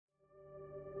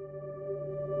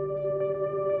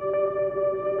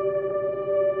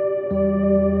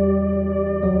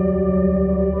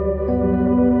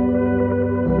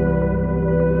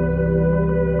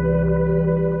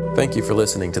Thank you for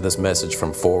listening to this message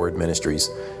from Forward Ministries.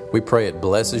 We pray it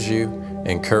blesses you,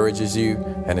 encourages you,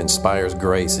 and inspires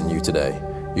grace in you today.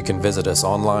 You can visit us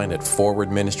online at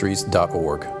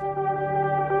forwardministries.org.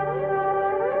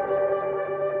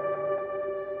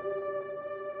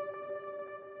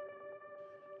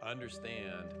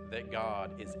 Understand that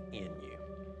God is in you,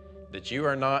 that you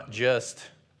are not just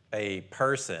a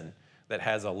person that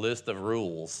has a list of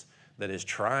rules that is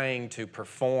trying to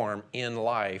perform in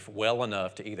life well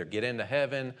enough to either get into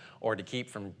heaven or to keep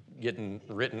from getting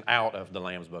written out of the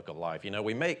Lamb's Book of Life. You know,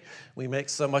 we make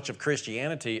so much of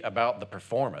Christianity about the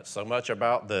performance, so much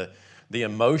about the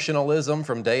emotionalism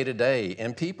from day to day,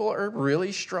 and people are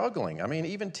really struggling. I mean,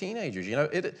 even teenagers, you know,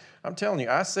 I'm telling you,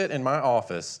 I sit in my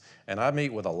office and I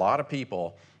meet with a lot of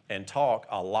people and talk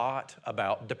a lot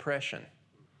about depression.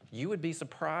 You would be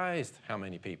surprised how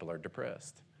many people are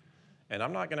depressed. And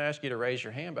I'm not going to ask you to raise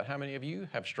your hand, but how many of you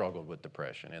have struggled with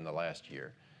depression in the last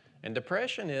year? And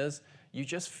depression is you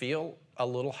just feel a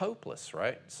little hopeless,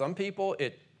 right? Some people,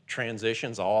 it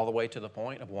transitions all the way to the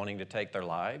point of wanting to take their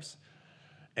lives.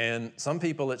 And some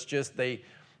people, it's just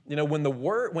when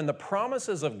the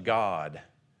promises of God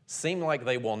seem like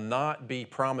they will not be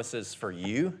promises for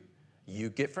you, you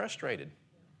get frustrated.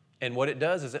 And what it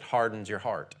does is it hardens your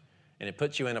heart. And it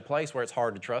puts you in a place where it's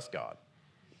hard to trust God.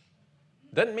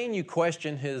 Doesn't mean you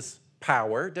question His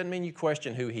power, doesn't mean you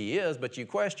question who He is, but you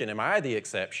question, am I the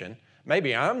exception?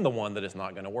 Maybe I'm the one that it's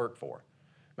not going to work for.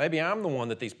 Maybe I'm the one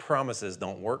that these promises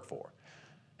don't work for.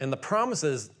 And the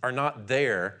promises are not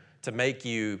there to make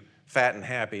you fat and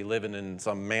happy living in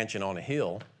some mansion on a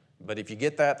hill. But if you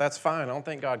get that, that's fine. I don't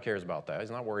think God cares about that.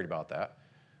 He's not worried about that.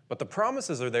 But the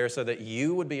promises are there so that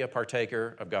you would be a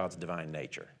partaker of God's divine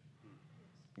nature.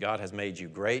 God has made you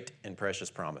great and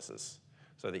precious promises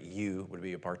so that you would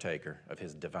be a partaker of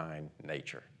His divine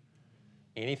nature.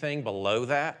 Anything below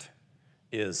that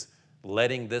is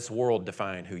letting this world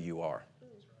define who you are.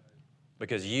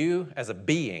 Because you, as a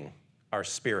being, are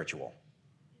spiritual.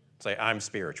 Say, I'm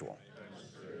spiritual.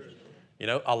 You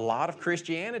know, a lot of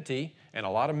Christianity and a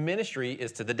lot of ministry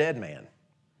is to the dead man.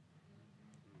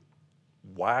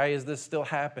 Why is this still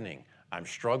happening? I'm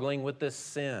struggling with this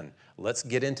sin. Let's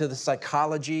get into the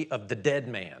psychology of the dead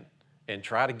man and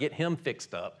try to get him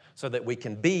fixed up so that we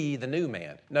can be the new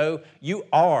man. No, you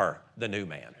are the new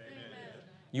man. Amen.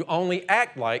 You only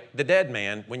act like the dead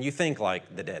man when you think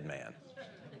like the dead man.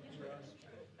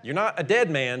 You're not a dead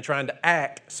man trying to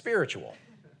act spiritual.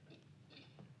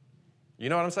 You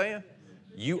know what I'm saying?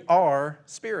 You are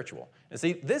spiritual. And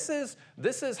see, this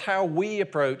is how we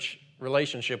approach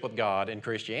relationship with God in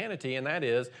Christianity, and that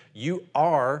is you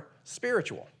are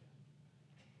spiritual.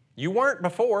 You weren't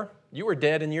before. You were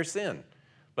dead in your sin.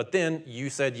 But then you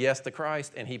said yes to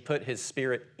Christ, and He put His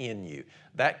Spirit in you.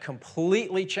 That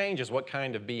completely changes what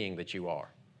kind of being that you are.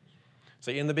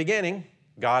 See, in the beginning,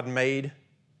 God made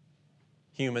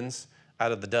humans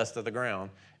out of the dust of the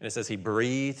ground, and it says He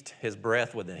breathed His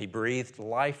breath within. He breathed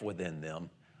life within them.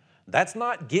 That's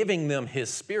not giving them His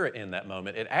Spirit in that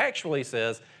moment. It actually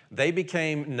says they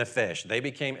became nephesh. They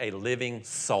became a living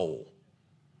soul.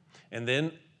 And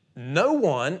then no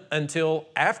one until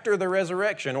after the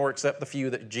resurrection, or except the few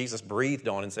that Jesus breathed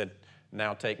on and said,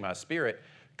 now take my Spirit,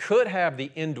 could have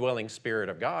the indwelling Spirit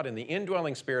of God. And the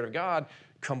indwelling Spirit of God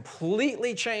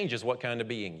completely changes what kind of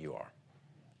being you are.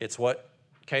 It's what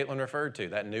Caitlin referred to,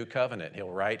 that new covenant. He'll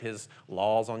write His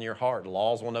laws on your heart.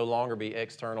 Laws will no longer be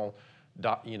external,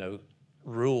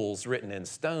 rules written in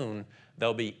stone.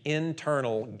 They'll be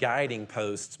internal guiding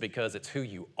posts because it's who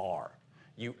you are.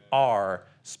 You are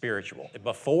spiritual.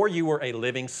 Before you were a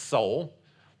living soul,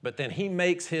 but then He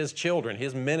makes His children,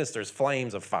 His ministers,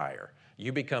 flames of fire.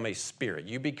 You become a spirit.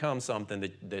 You become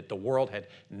something that the world had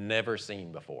never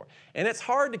seen before. And it's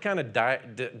hard to kind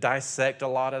of dissect a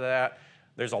lot of that.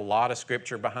 There's a lot of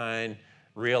scripture behind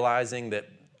realizing that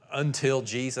until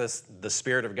Jesus, the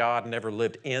Spirit of God never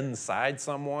lived inside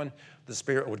someone. The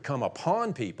Spirit would come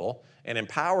upon people and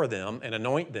empower them and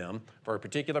anoint them for a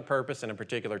particular purpose and a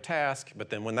particular task.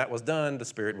 But then when that was done, the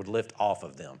Spirit would lift off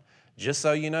of them. Just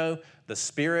so you know, the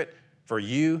Spirit for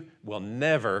you will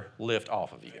never lift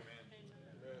off of you.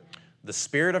 The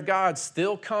Spirit of God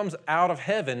still comes out of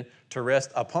heaven to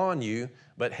rest upon you,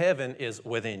 but heaven is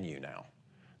within you now.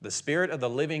 The Spirit of the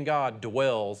living God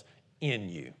dwells in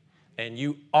you, and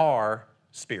you are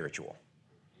spiritual.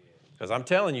 Because I'm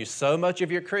telling you, so much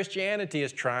of your Christianity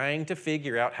is trying to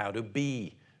figure out how to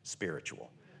be spiritual.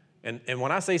 And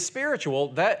when I say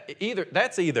spiritual,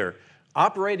 that's either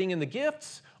operating in the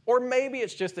gifts, or maybe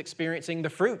it's just experiencing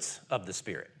the fruits of the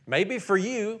Spirit. Maybe for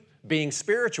you, being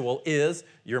spiritual is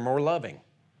you're more loving,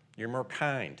 you're more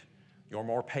kind, you're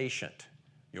more patient,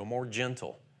 you're more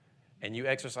gentle. and you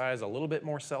exercise a little bit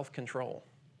more self-control.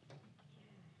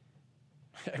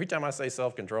 Every time I say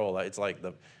self-control, it's like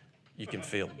you can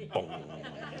feel boom.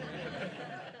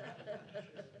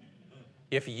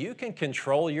 If you can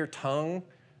control your tongue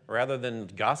rather than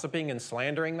gossiping and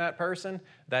slandering that person,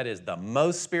 that is the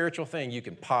most spiritual thing you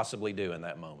can possibly do in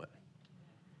that moment.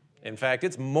 In fact,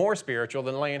 it's more spiritual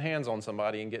than laying hands on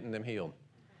somebody and getting them healed.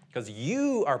 Because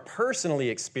you are personally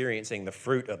experiencing the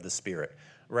fruit of the Spirit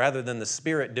rather than the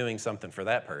Spirit doing something for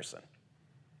that person.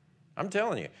 I'm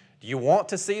telling you, do you want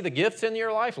to see the gifts in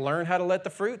your life? Learn how to let the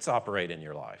fruits operate in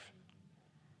your life.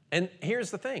 And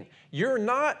here's the thing. You're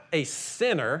not a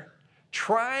sinner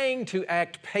trying to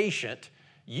act patient.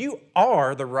 You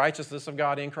are the righteousness of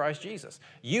God in Christ Jesus.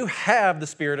 You have the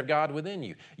Spirit of God within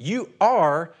you. You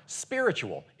are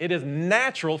spiritual. It is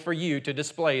natural for you to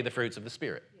display the fruits of the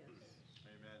Spirit.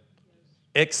 Amen.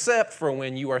 Except for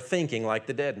when you are thinking like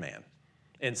the dead man.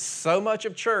 And so much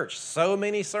of church, so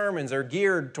many sermons are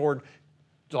geared toward,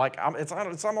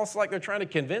 it's almost like they're trying to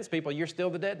convince people you're still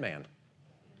the dead man.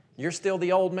 You're still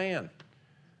the old man.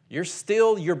 You're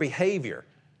still your behavior.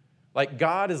 Like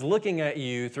God is looking at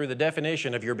you through the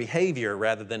definition of your behavior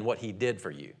rather than what He did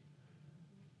for you.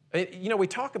 We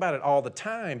talk about it all the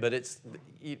time, but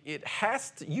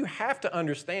you have to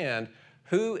understand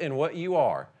who and what you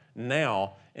are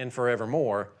now and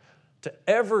forevermore to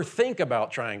ever think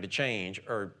about trying to change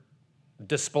or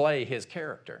display His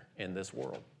character in this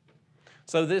world.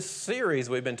 So this series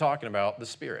we've been talking about the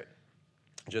Spirit,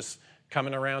 just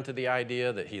coming around to the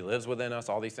idea that He lives within us,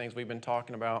 all these things we've been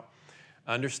talking about.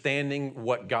 Understanding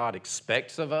what God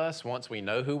expects of us once we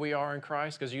know who we are in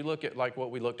Christ. Because you look at like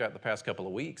what we looked at the past couple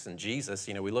of weeks in Jesus,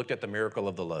 we looked at the miracle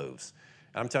of the loaves.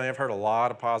 And I'm telling you, I've heard a lot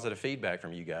of positive feedback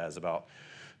from you guys about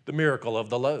the miracle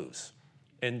of the loaves.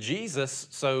 And Jesus,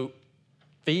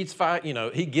 feeds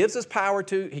He gives power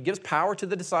to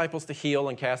the disciples to heal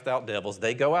and cast out devils.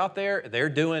 They go out there, they're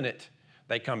doing it.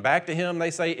 They come back to Him, they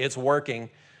say, it's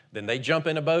working. Then they jump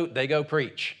in a boat, they go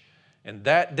preach. And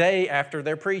that day after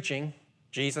they're preaching,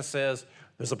 Jesus says,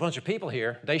 there's a bunch of people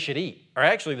here, they should eat. Or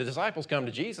actually, the disciples come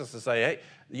to Jesus and say,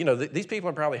 hey, these people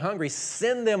are probably hungry.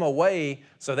 Send them away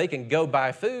so they can go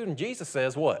buy food. And Jesus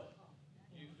says, what?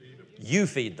 You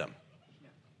feed them.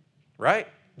 Right?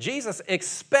 Jesus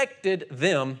expected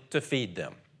them to feed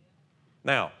them.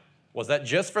 Now, was that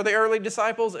just for the early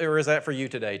disciples, or is that for you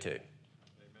today too?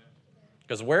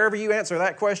 Because wherever you answer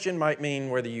that question might mean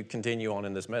whether you continue on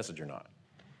in this message or not.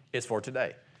 It's for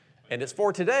today. And it's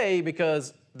for today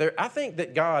because I think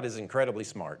that God is incredibly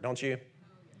smart, don't you?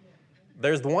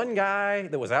 There's the one guy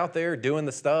that was out there doing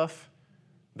the stuff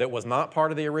that was not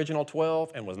part of the original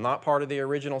 12 and was not part of the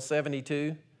original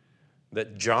 72,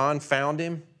 that John found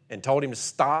him and told him to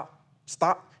stop.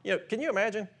 Can you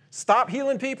imagine? Stop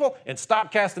healing people and stop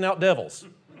casting out devils.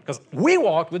 Because we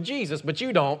walked with Jesus, but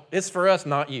you don't. It's for us,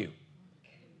 not you.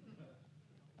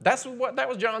 That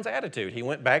was John's attitude. He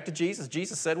went back to Jesus.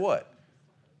 Jesus said what?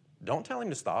 Don't tell him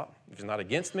to stop. If he's not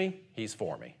against me, he's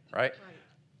for me, right?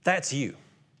 That's you.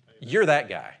 You're that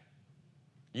guy.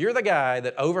 You're the guy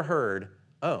that overheard,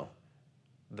 the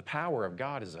power of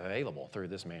God is available through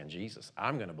this man Jesus.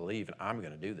 I'm going to believe and I'm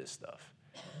going to do this stuff.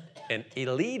 And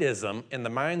elitism in the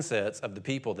mindsets of the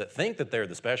people that think that they're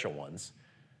the special ones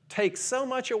takes so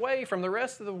much away from the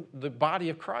rest of the body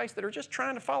of Christ that are just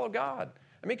trying to follow God.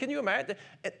 I mean, can you imagine?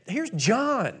 Here's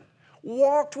John,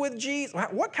 walked with Jesus.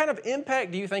 What kind of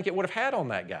impact do you think it would have had on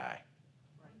that guy?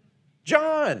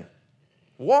 John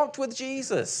walked with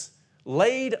Jesus,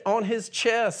 laid on his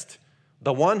chest,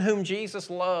 the one whom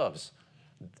Jesus loves.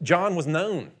 John was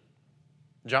known.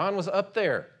 John was up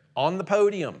there on the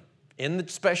podium in the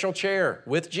special chair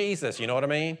with Jesus. You know what I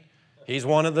mean? He's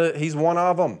one of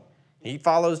them. He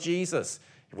follows Jesus.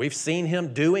 We've seen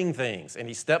him doing things, and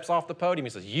he steps off the podium. He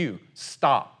says, "You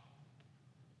stop."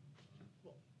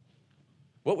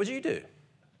 What would you do?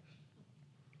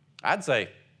 I'd say,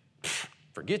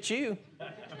 forget you.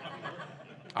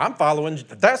 I'm following.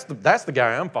 That's the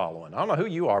guy I'm following. I don't know who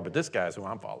you are, but this guy's who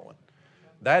I'm following.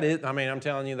 I'm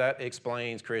telling you, that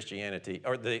explains Christianity,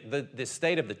 or the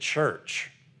state of the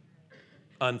church,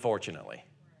 unfortunately.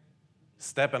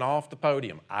 Stepping off the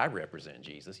podium, I represent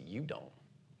Jesus. You don't.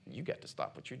 You got to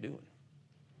stop what you're doing.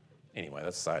 Anyway,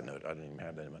 that's a side note. I didn't even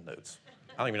have that in my notes.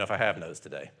 I don't even know if I have notes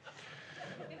today.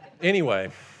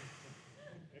 Anyway,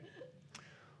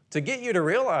 to get you to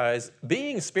realize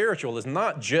being spiritual is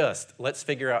not just let's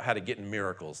figure out how to get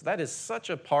miracles. That is such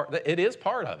a part, it is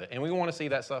part of it, and we want to see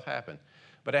that stuff happen.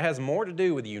 But it has more to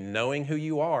do with you knowing who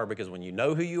you are, because when you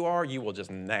know who you are, you will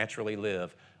just naturally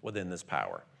live within this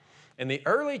power. And the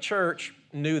early church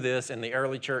knew this, and the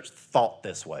early church thought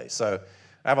this way. So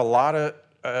I have a lot of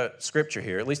scripture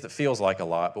here. At least it feels like a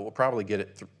lot, but we'll probably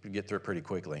get through it pretty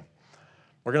quickly.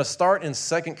 We're going to start in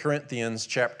 2 Corinthians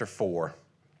chapter 4,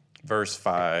 verse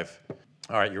 5.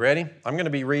 All right, you ready? I'm going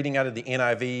to be reading out of the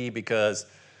NIV because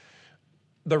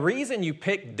the reason you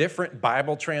pick different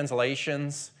Bible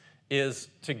translations is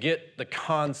to get the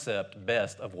concept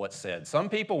best of what's said. Some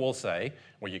people will say,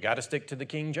 well, you got to stick to the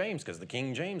King James because the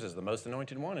King James is the most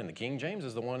anointed one, and the King James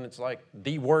is the one that's like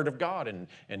the Word of God,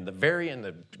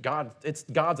 it's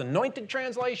God's anointed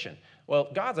translation. Well,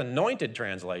 God's anointed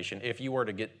translation, if you were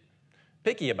to get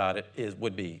picky about it,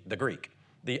 would be the Greek,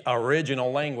 the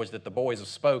original language that the boys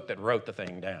spoke that wrote the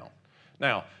thing down.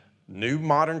 Now, new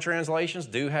modern translations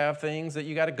do have things that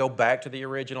you got to go back to the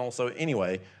original. So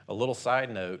anyway, a little side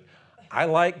note. I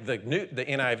like the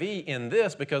NIV in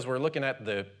this because we're looking at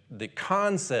the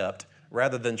concept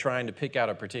rather than trying to pick out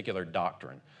a particular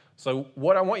doctrine. So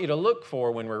what I want you to look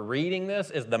for when we're reading this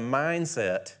is the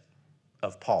mindset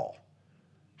of Paul.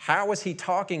 How is he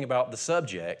talking about the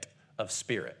subject of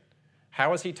spirit?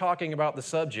 How is he talking about the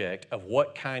subject of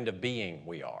what kind of being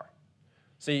we are?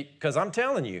 See, because I'm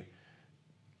telling you,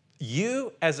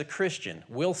 you as a Christian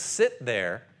will sit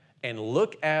there and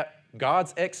look at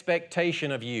God's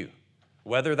expectation of you.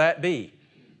 Whether that be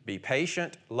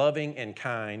patient, loving, and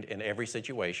kind in every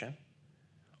situation,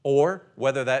 or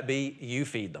whether that be you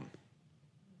feed them.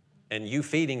 And you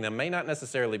feeding them may not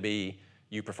necessarily be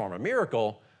you perform a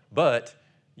miracle, but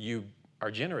you are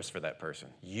generous for that person.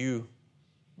 You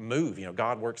move.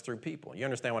 God works through people. You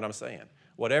understand what I'm saying?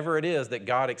 Whatever it is that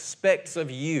God expects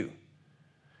of you,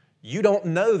 you don't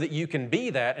know that you can be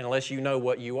that unless you know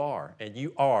what you are, and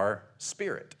you are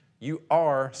spirit. You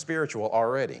are spiritual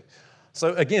already.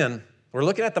 So again, we're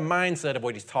looking at the mindset of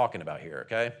what he's talking about here,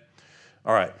 okay?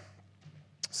 All right,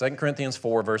 2 Corinthians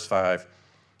 4, verse 5.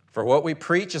 For what we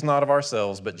preach is not of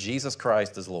ourselves, but Jesus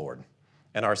Christ is Lord,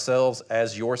 and ourselves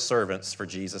as your servants for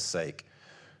Jesus' sake.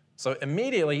 So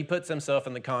immediately he puts himself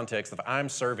in the context of I'm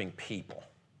serving people.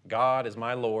 God is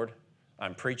my Lord.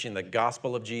 I'm preaching the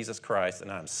gospel of Jesus Christ, and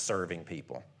I'm serving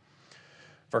people.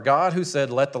 For God, who said,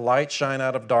 let the light shine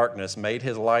out of darkness, made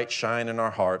his light shine in our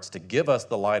hearts to give us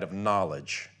the light of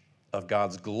knowledge of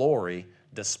God's glory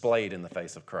displayed in the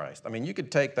face of Christ. I mean, you could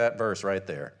take that verse right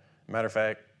there. Matter of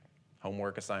fact,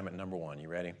 homework assignment number 1. You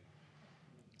ready?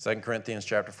 2 Corinthians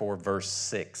chapter 4, verse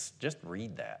 6. Just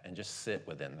read that and just sit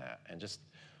within that and just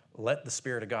let the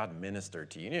Spirit of God minister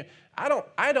to you.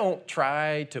 I don't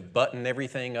try to button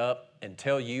everything up and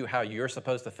tell you how you're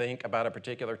supposed to think about a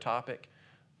particular topic.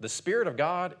 The Spirit of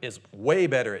God is way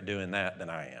better at doing that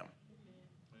than I am. Amen.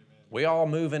 We all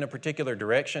move in a particular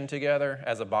direction together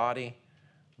as a body,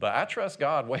 but I trust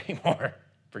God way more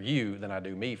for you than I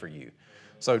do me for you. Amen.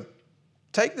 So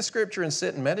take the Scripture and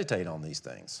sit and meditate on these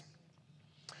things.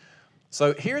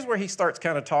 So here's where he starts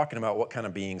kind of talking about what kind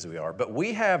of beings we are. But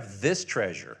we have this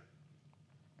treasure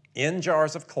in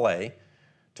jars of clay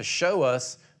to show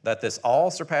us that this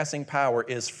all-surpassing power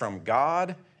is from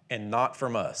God and not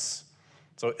from us.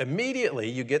 So immediately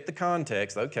you get the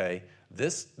context, okay,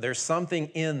 there's something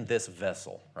in this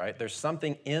vessel, right? There's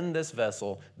something in this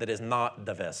vessel that is not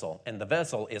the vessel, and the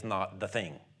vessel is not the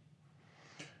thing.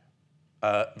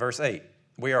 Verse 8,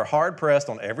 we are hard-pressed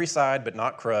on every side but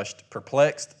not crushed,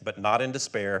 perplexed but not in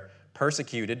despair,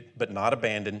 persecuted but not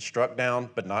abandoned, struck down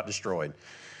but not destroyed.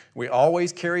 We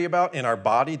always carry about in our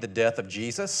body the death of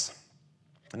Jesus.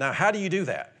 Now, how do you do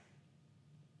that?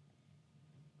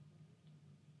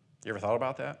 You ever thought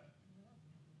about that?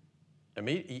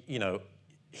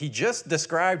 He just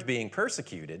described being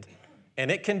persecuted, and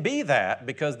it can be that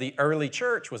because the early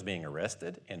church was being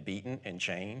arrested and beaten and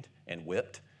chained and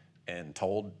whipped and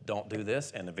told don't do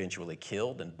this and eventually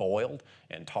killed and boiled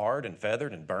and tarred and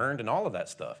feathered and burned and all of that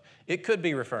stuff. It could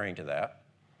be referring to that,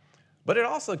 but it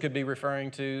also could be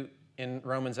referring to in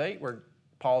Romans 8 where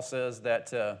Paul says that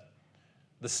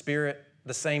the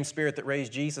same Spirit that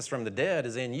raised Jesus from the dead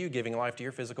is in you, giving life to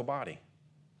your physical body.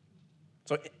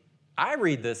 So I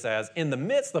read this as, in the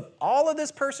midst of all of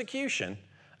this persecution,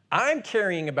 I'm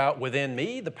carrying about within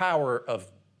me the power of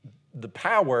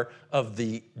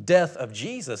the death of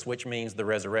Jesus, which means the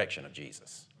resurrection of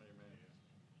Jesus. Amen.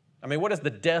 I mean, what does the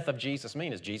death of Jesus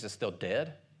mean? Is Jesus still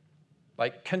dead?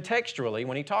 Like, contextually,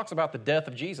 when he talks about the death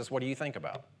of Jesus, what do you think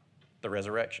about? The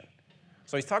resurrection.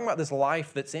 So he's talking about this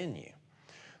life that's in you.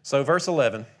 So verse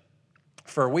 11,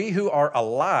 for we who are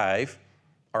alive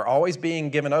are always being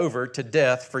given over to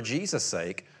death for Jesus'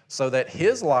 sake, so that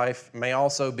his life may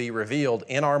also be revealed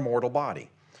in our mortal body.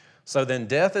 So then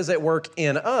death is at work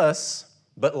in us,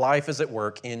 but life is at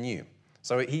work in you.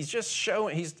 So he's just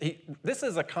showing, this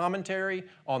is a commentary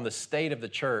on the state of the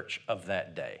church of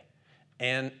that day,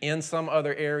 and in some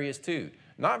other areas too.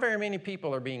 Not very many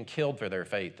people are being killed for their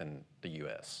faith in the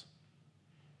U.S.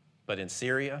 But in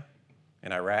Syria,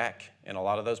 in Iraq, in a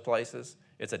lot of those places,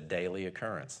 it's a daily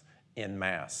occurrence en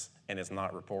masse, and it's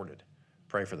not reported.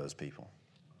 Pray for those people.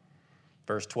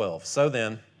 Verse 12. So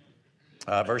then,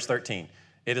 verse 13.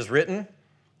 It is written,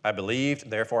 I believed,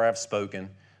 therefore I have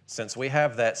spoken. Since we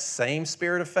have that same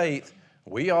spirit of faith,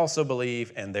 we also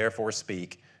believe and therefore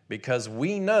speak, because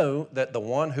we know that the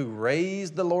one who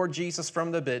raised the Lord Jesus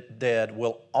from the dead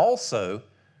will also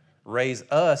raise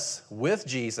us with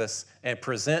Jesus and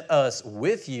present us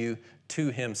with you to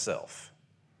himself.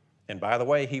 And by the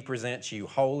way, he presents you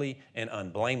holy and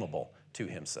unblameable to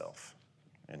himself.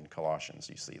 In Colossians,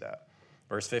 you see that.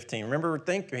 Verse 15, remember,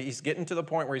 he's getting to the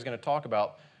point where he's going to talk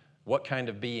about what kind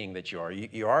of being that you are.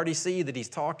 You already see that he's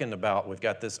talking about we've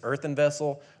got this earthen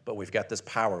vessel, but we've got this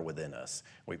power within us.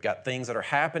 We've got things that are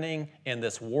happening in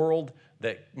this world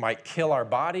that might kill our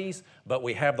bodies, but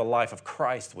we have the life of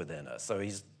Christ within us. So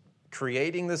he's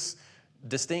creating this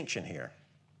distinction here.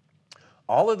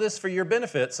 All of this for your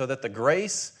benefit, so that the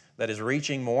grace that is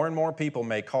reaching more and more people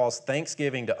may cause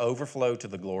thanksgiving to overflow to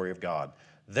the glory of God.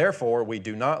 Therefore, we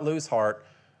do not lose heart,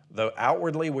 though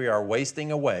outwardly we are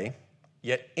wasting away,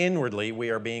 yet inwardly we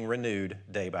are being renewed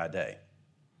day by day.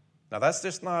 Now, that's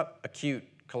just not a cute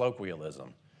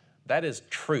colloquialism. That is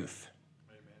truth.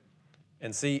 Amen.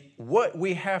 And see, what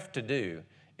we have to do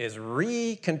is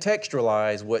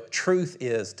recontextualize what truth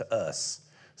is to us,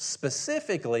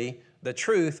 specifically the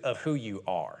truth of who you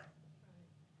are.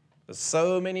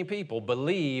 So many people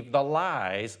believe the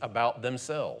lies about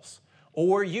themselves,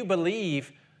 or you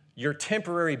believe your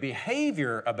temporary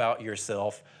behavior about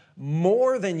yourself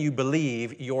more than you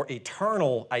believe your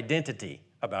eternal identity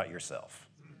about yourself.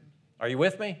 Are you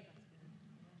with me?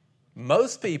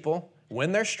 Most people,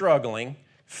 when they're struggling,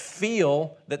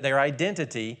 feel that their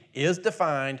identity is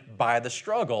defined by the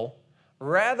struggle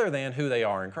rather than who they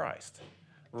are in Christ,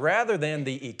 rather than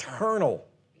the eternal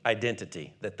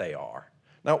identity that they are.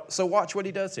 Now, so watch what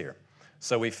he does here.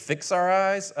 So we fix our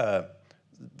eyes,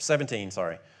 17,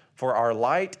 for our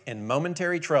light and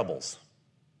momentary troubles.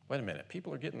 Wait a minute,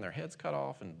 people are getting their heads cut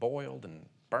off and boiled and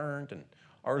burned, and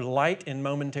our light and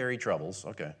momentary troubles,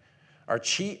 okay,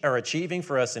 are achieving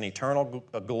for us an eternal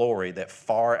glory that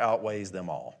far outweighs them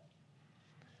all.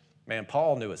 Man,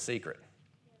 Paul knew a secret.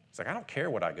 He's like, I don't care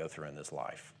what I go through in this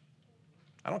life.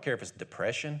 I don't care if it's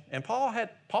depression. And Paul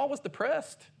was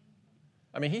depressed.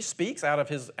 I mean, he speaks out of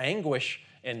his anguish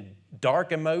and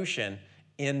dark emotion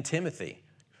in Timothy.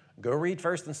 Go read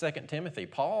 1st and 2nd Timothy.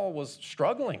 Paul was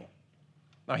struggling.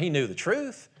 Now, he knew the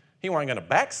truth. He wasn't going to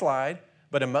backslide,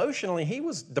 but emotionally, he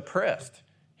was depressed.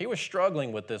 He was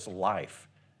struggling with this life.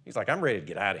 He's like, I'm ready to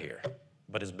get out of here,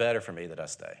 but it's better for me that I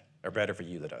stay, or better for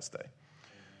you that I stay.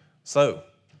 So,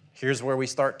 here's where we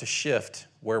start to shift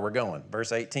where we're going.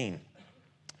 Verse 18.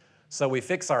 So we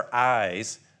fix our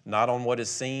eyes not on what is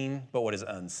seen, but what is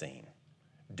unseen.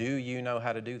 Do you know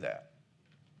how to do that?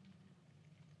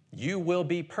 You will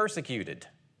be persecuted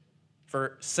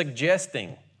for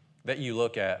suggesting that you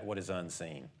look at what is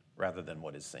unseen rather than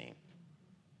what is seen.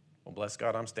 Well, bless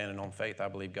God, I'm standing on faith. I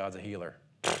believe God's a healer.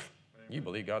 You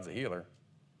believe God's a healer.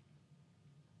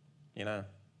 You know?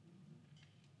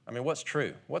 I mean, what's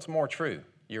true? What's more true?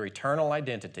 Your eternal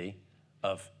identity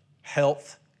of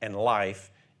health and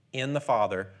life in the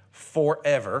Father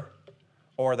forever,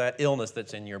 or that illness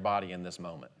that's in your body in this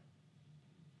moment.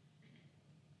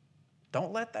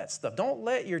 Don't let that stuff, don't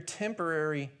let your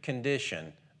temporary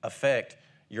condition affect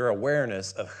your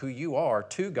awareness of who you are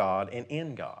to God and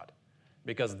in God,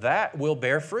 because that will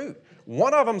bear fruit.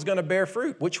 One of them's going to bear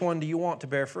fruit. Which one do you want to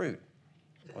bear fruit?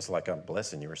 It's like I'm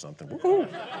blessing you or something.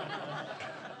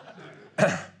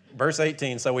 Verse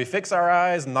 18, so we fix our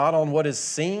eyes not on what is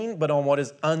seen, but on what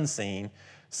is unseen,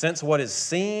 since what is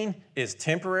seen is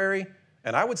temporary,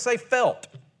 and I would say felt.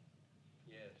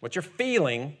 Yes. What you're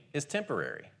feeling is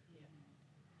temporary. Yeah.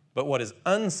 But what is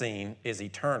unseen is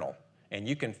eternal, and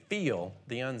you can feel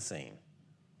the unseen.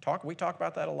 We talk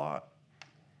about that a lot.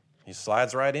 He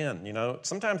slides right in. You know,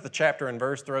 sometimes the chapter and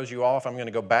verse throws you off. I'm going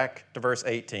to go back to verse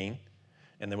 18,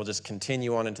 and then we'll just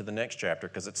continue on into the next chapter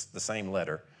because it's the same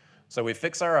letter. So we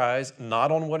fix our eyes not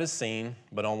on what is seen,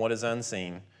 but on what is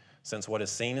unseen, since what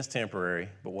is seen is temporary,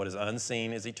 but what is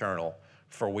unseen is eternal.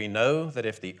 For we know that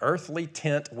if the earthly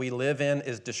tent we live in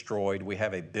is destroyed, we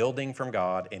have a building from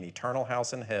God, an eternal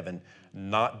house in heaven,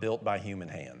 not built by human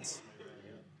hands.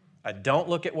 I don't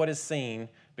look at what is seen,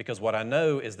 because what I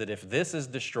know is that if this is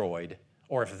destroyed,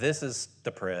 or if this is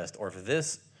depressed, or if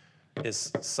this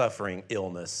is suffering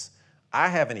illness, I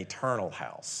have an eternal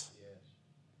house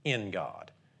in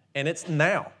God. And it's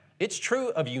now. It's true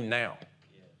of you now.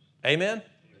 Amen?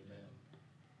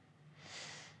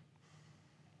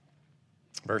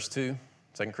 Verse 2,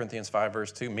 2 Corinthians 5,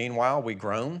 verse 2. Meanwhile, we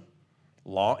groan,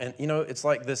 and it's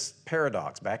like this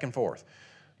paradox, back and forth.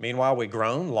 Meanwhile, we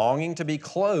groan, longing to be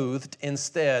clothed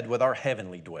instead with our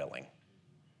heavenly dwelling.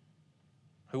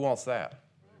 Who wants that?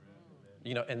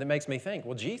 And it makes me think,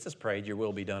 well, Jesus prayed, your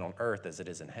will be done on earth as it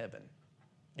is in heaven.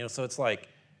 So it's like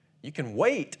you can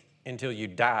wait until you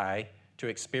die to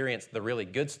experience the really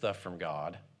good stuff from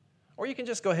God, or you can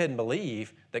just go ahead and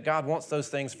believe that God wants those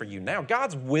things for you now.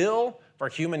 God's will for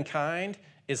humankind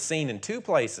is seen in two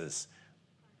places: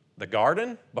 the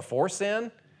garden before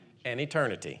sin and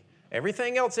eternity.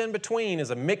 Everything else in between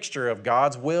is a mixture of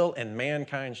God's will and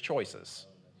mankind's choices.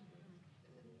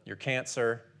 Your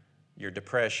cancer, your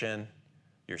depression,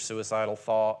 your suicidal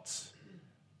thoughts,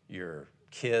 your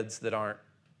kids that aren't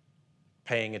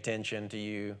paying attention to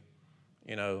you,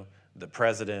 the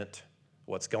president,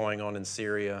 what's going on in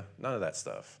Syria, none of that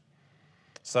stuff.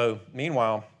 So,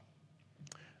 meanwhile,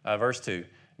 verse 2,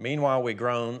 meanwhile we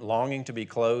groan, longing to be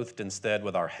clothed instead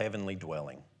with our heavenly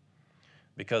dwelling.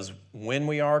 Because when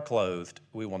we are clothed,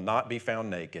 we will not be found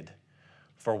naked.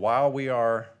 For while we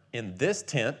are in this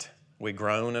tent, we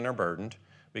groan and are burdened,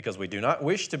 because we do not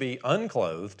wish to be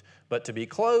unclothed, but to be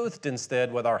clothed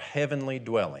instead with our heavenly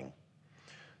dwelling,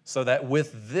 so that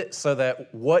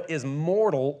what is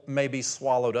mortal may be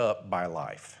swallowed up by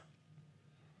life.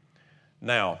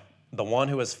 Now, the one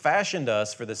who has fashioned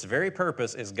us for this very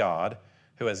purpose is God,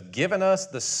 who has given us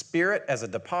the Spirit as a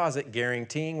deposit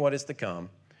guaranteeing what is to come.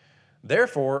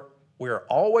 Therefore, we are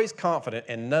always confident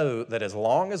and know that as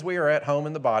long as we are at home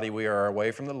in the body, we are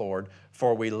away from the Lord,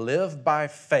 for we live by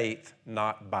faith,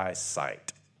 not by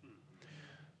sight.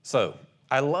 So,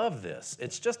 I love this.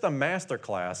 It's just a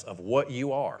masterclass of what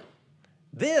you are.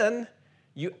 Then,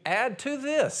 you add to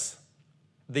this.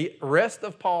 The rest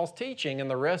of Paul's teaching and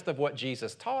the rest of what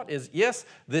Jesus taught is, yes,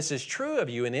 this is true of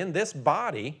you, and in this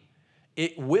body,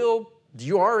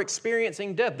 you are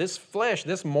experiencing death. This flesh,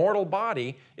 this mortal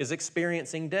body is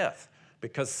experiencing death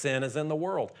because sin is in the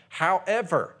world.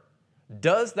 However,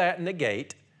 does that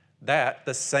negate that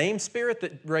the same Spirit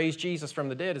that raised Jesus from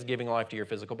the dead is giving life to your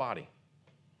physical body?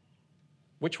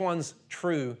 Which one's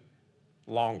true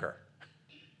longer?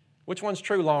 Which one's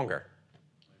true longer?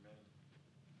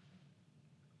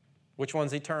 Which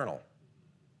one's eternal?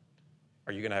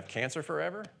 Are you going to have cancer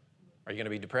forever? Are you going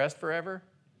to be depressed forever?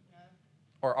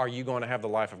 Or are you going to have the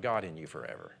life of God in you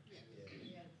forever?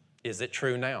 Is it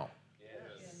true now?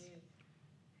 Yes.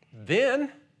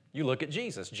 Then you look at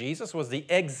Jesus. Jesus was the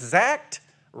exact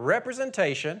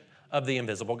representation of the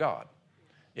invisible God.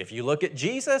 If you look at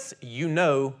Jesus, you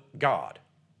know God.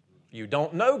 You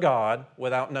don't know God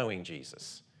without knowing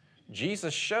Jesus.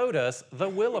 Jesus showed us the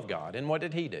will of God. And what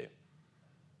did he do?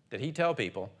 Did he tell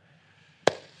people,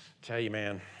 tell you,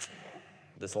 man,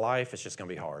 this life is just going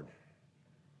to be hard.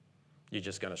 You're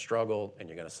just going to struggle and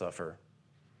you're going to suffer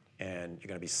and you're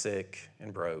going to be sick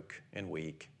and broke and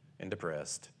weak and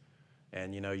depressed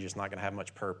and you're just not going to have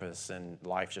much purpose and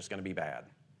life's just going to be bad.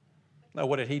 No,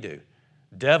 what did he do?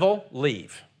 Devil,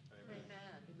 leave.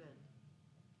 Amen.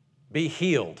 Be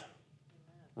healed.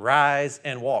 Rise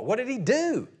and walk. What did he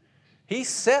do? He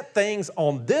set things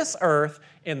on this earth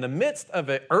in the midst of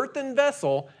an earthen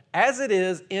vessel as it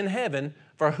is in heaven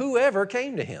for whoever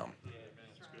came to him.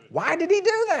 Why did he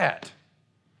do that?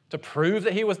 To prove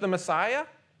that he was the Messiah?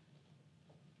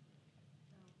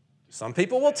 Some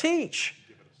people will teach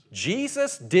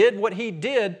Jesus did what he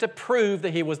did to prove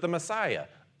that he was the Messiah.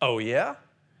 Oh, yeah?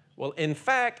 Well, in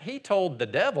fact, he told the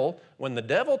devil, when the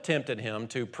devil tempted him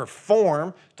to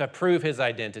perform to prove his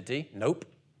identity, nope.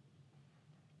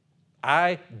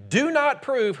 I do not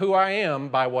prove who I am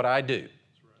by what I do.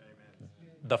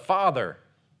 The Father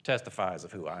testifies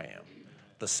of who I am.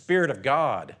 The Spirit of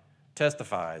God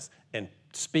testifies and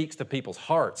speaks to people's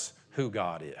hearts who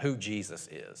God is, who Jesus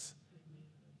is.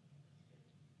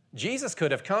 Jesus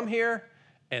could have come here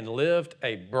and lived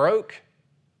a broke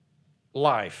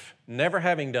life, never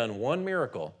having done one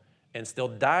miracle, and still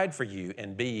died for you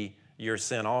and be your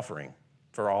sin offering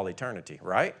for all eternity,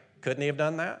 right? Couldn't he have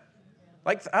done that?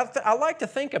 Like I like to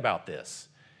think about this.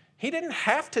 He didn't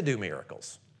have to do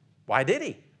miracles. Why did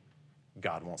he?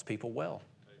 God wants people well.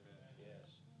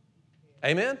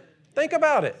 Amen? Think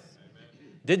about it.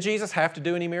 Did Jesus have to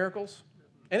do any miracles?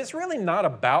 And it's really not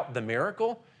about the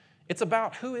miracle. It's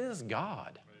about who is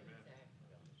God.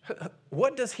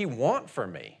 What does he want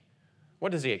from me?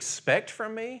 What does he expect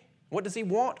from me? What does he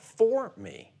want for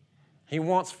me? He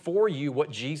wants for you what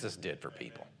Jesus did for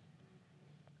people.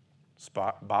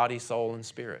 Body, soul, and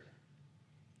spirit.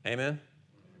 Amen?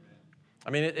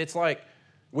 I mean, it's like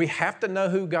We have to know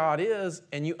who God is,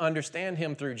 and you understand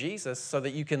him through Jesus so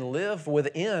that you can live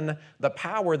within the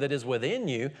power that is within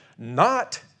you,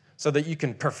 not so that you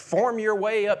can perform your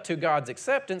way up to God's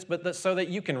acceptance, but so that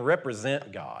you can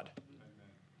represent God.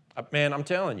 Man, I'm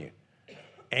telling you,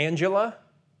 Angela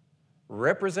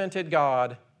represented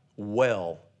God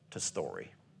well to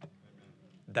Story.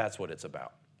 That's what it's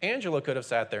about. Angela could have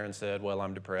sat there and said, well,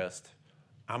 I'm depressed.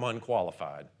 I'm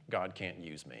unqualified. God can't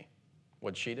use me.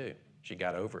 What'd she do? She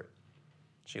got over it.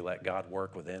 She let God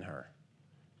work within her.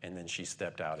 And then she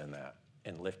stepped out in that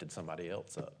and lifted somebody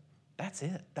else up. That's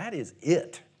it. That is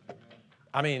it.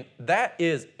 I mean, that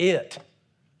is it.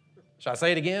 Shall I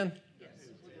say it again? Yes.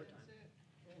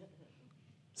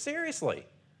 Seriously.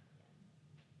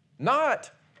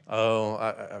 Not,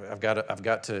 I've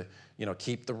got to,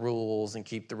 keep the rules and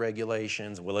keep the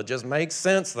regulations. Well, it just makes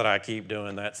sense that I keep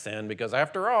doing that sin because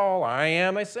after all, I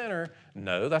am a sinner.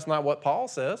 No, that's not what Paul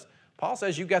says. Paul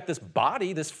says you've got this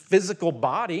body, this physical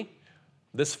body,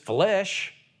 this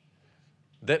flesh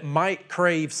that might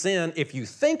crave sin if you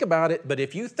think about it, but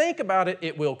if you think about it,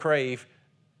 it will crave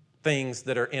things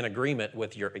that are in agreement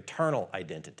with your eternal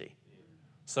identity.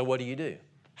 So what do?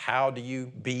 How do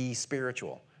you be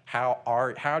spiritual?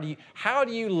 How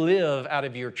do you live out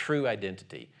of your true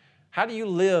identity? How do you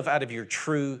live out of your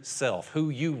true self, who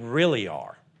you really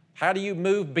are? How do you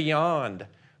move beyond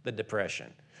the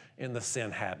depression and the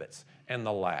sin habits and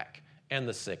the lack and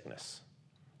the sickness?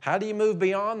 How do you move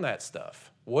beyond that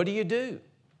stuff? What do?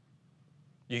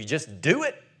 You just do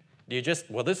it? Do you just,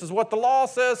 well, this is what the law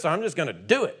says, so I'm just going to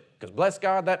do it because bless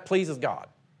God, that pleases God.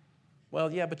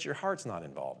 Well, yeah, but your heart's not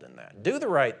involved in that. Do the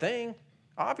right thing.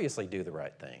 Obviously do the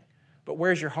right thing. But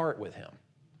where's your heart with him?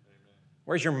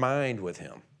 Where's your mind with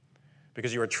him?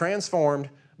 Because you are transformed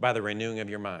by the renewing of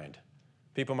your mind.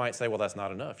 People might say, well, that's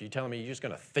not enough. You telling me you're just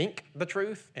going to think the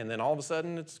truth and then all of a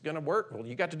sudden it's going to work? Well,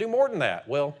 you got to do more than that.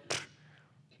 Well,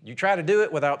 you try to do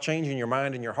it without changing your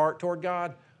mind and your heart toward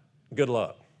God, good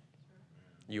luck.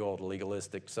 You old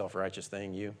legalistic, self-righteous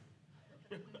thing, you.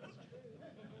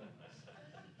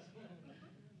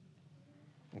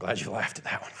 I'm glad you laughed at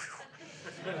that one.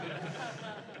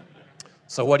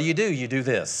 So what do? You do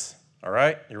this, all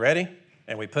right? You ready?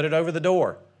 And we put it over the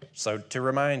door. So to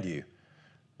remind you,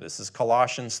 this is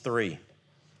Colossians 3.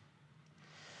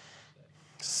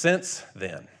 Since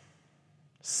then,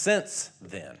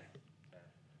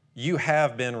 you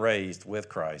have been raised with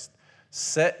Christ.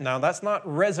 Now that's not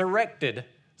resurrected.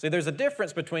 See, there's a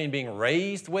difference between being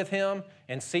raised with him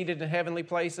and seated in heavenly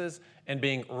places and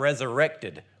being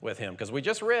resurrected with him. Because we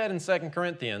just read in 2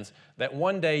 Corinthians that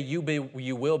one day you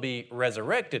will be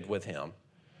resurrected with him.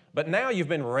 But now you've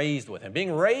been raised with him.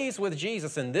 Being raised with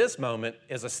Jesus in this moment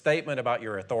is a statement about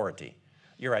your authority,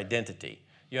 your identity.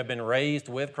 You have been raised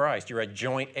with Christ. You're a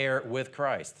joint heir with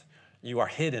Christ. You are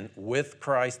hidden with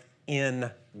Christ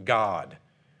in God.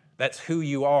 That's who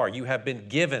you are. You have been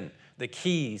given the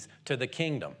keys to the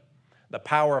kingdom. The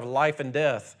power of life and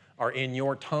death are in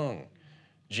your tongue.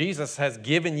 Jesus has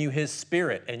given you his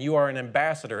Spirit, and you are an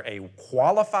ambassador, a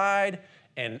qualified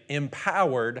and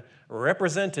empowered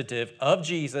representative of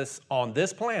Jesus on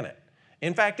this planet.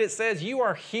 In fact, it says you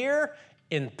are here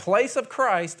in place of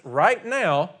Christ right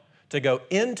now to go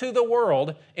into the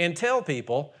world and tell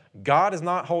people God is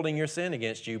not holding your sin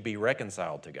against you. Be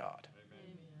reconciled to God.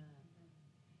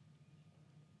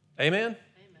 Amen?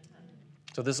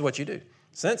 So this is what you do.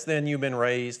 Since then, you've been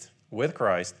raised with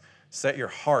Christ. Set your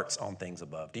hearts on things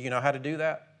above. Do you know how to do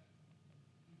that?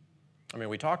 I mean,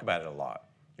 we talk about it a lot.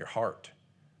 Your heart,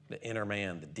 the inner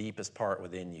man, the deepest part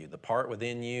within you, the part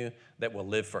within you that will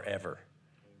live forever.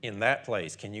 In that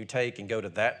place, can you take and go to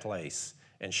that place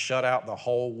and shut out the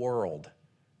whole world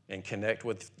and connect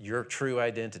with your true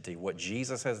identity, what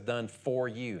Jesus has done for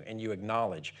you, and you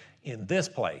acknowledge, in this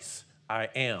place, I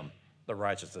am the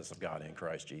righteousness of God in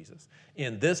Christ Jesus.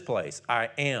 In this place, I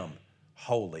am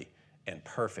holy and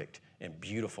perfect and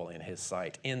beautiful in his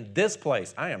sight. In this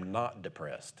place, I am not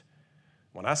depressed.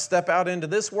 When I step out into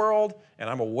this world and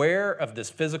I'm aware of this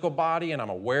physical body and I'm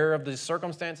aware of the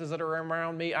circumstances that are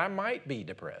around me, I might be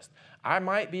depressed. I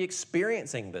might be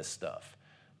experiencing this stuff.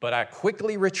 But I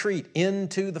quickly retreat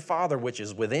into the Father, which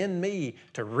is within me,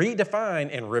 to redefine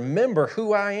and remember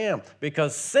who I am.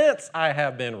 Because since I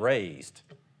have been raised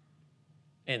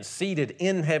and seated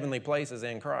in heavenly places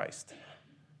in Christ,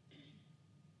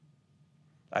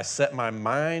 I set my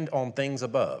mind on things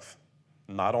above,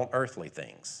 not on earthly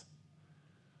things.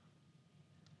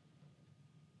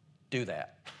 Do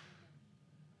that.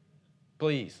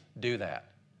 Please do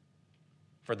that.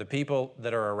 For the people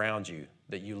that are around you,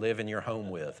 that you live in your home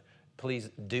with, please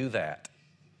do that.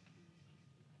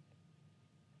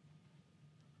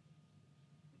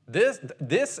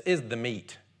 This is the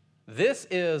meat. This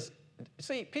is,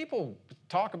 see, people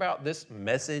talk about this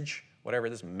message, whatever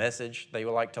this message they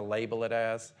would like to label it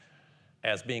as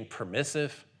being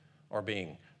permissive or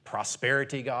being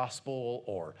prosperity gospel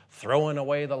or throwing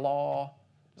away the law.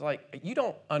 It's like, you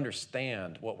don't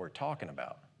understand what we're talking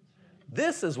about.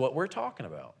 This is what we're talking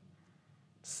about.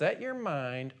 Set your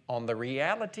mind on the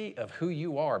reality of who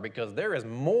you are, because there is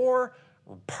more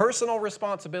personal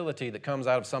responsibility that comes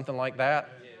out of something like that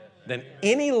than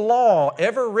any law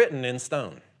ever written in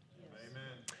stone.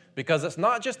 Because it's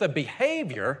not just a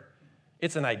behavior,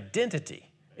 it's an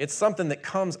identity. It's something that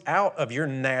comes out of your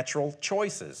natural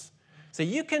choices. So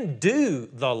you can do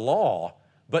the law,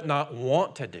 but not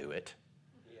want to do it.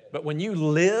 But when you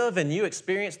live and you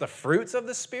experience the fruits of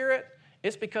the Spirit,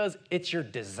 it's because it's your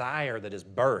desire that is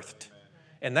birthed.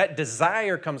 And that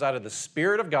desire comes out of the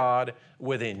Spirit of God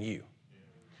within you.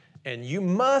 And you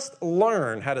must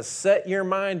learn how to set your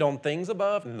mind on things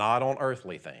above, not on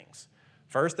earthly things.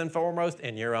 First and foremost,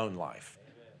 in your own life.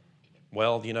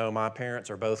 Well, you know, my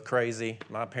parents are both crazy.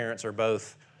 My parents are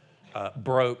both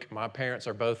broke. My parents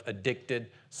are both addicted.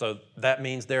 So that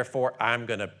means, therefore, I'm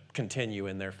going to continue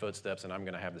in their footsteps and I'm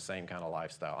going to have the same kind of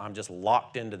lifestyle. I'm just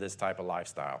locked into this type of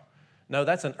lifestyle. No,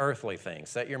 that's an earthly thing.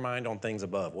 Set your mind on things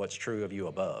above, what's true of you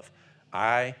above.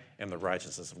 I am the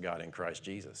righteousness of God in Christ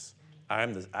Jesus.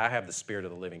 I have the Spirit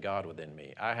of the living God within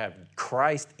me. I have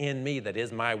Christ in me that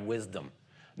is my wisdom.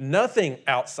 Nothing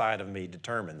outside of me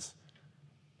determines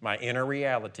my inner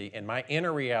reality, and my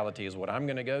inner reality is what I'm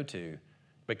going to go to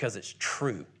because it's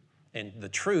true, and the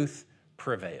truth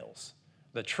prevails.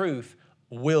 The truth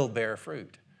will bear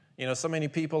fruit. You know, so many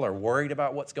people are worried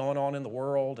about what's going on in the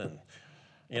world, and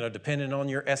you know, depending on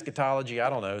your eschatology, I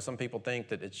don't know. Some people think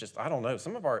that it's just, I don't know. I'm just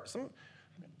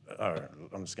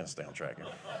going to stay on track here.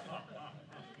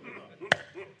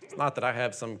 It's not that I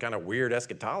have some kind of weird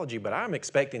eschatology, but I'm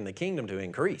expecting the kingdom to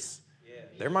increase. Yes.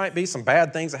 There might be some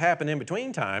bad things that happen in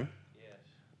between time, yes,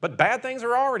 but bad things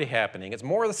are already happening. It's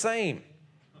more of the same.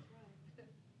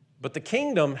 But the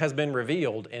kingdom has been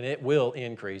revealed, and it will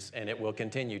increase, and it will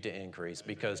continue to increase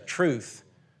because truth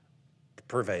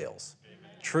prevails.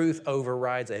 Truth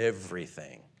overrides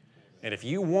everything. And if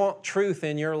you want truth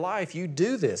in your life, you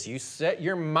do this. You set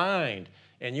your mind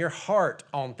and your heart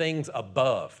on things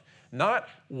above. Not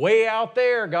way out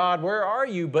there, God, where are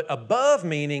you? But above,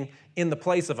 meaning in the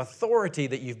place of authority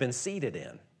that you've been seated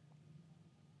in.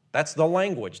 That's the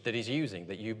language that he's using,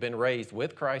 that you've been raised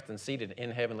with Christ and seated in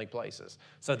heavenly places.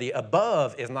 So the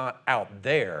above is not out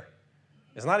there.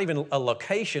 It's not even a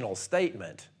locational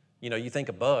statement. You know, you think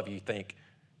above, you think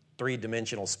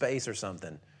three-dimensional space or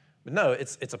something. But no,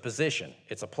 it's a position.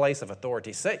 It's a place of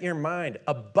authority. Set your mind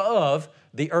above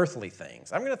the earthly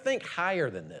things. I'm going to think higher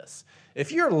than this.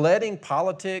 If you're letting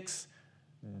politics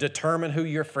determine who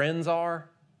your friends are,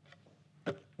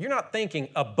 you're not thinking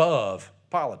above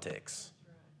politics.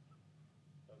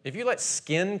 If you let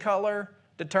skin color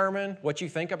determine what you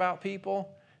think about people,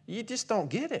 you just don't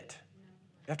get it.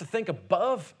 You have to think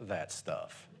above that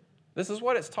stuff. This is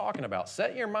what it's talking about.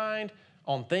 Set your mind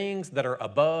on things that are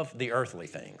above the earthly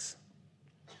things.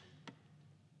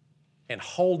 And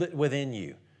hold it within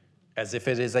you as if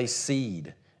it is a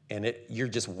seed and you're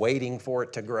just waiting for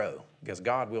it to grow, because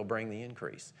God will bring the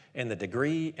increase. And the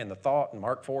degree and the thought, and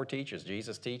Mark 4 teaches,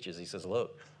 Jesus teaches, he says,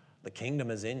 look, the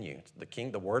kingdom is in you.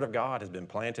 The word of God has been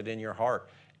planted in your heart.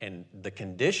 And the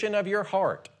condition of your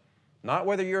heart, not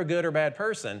whether you're a good or bad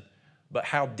person, but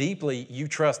how deeply you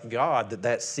trust God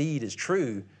that seed is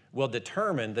true, will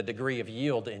determine the degree of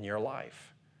yield in your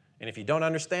life. And if you don't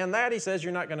understand that, he says,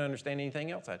 you're not going to understand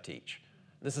anything else I teach.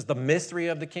 This is the mystery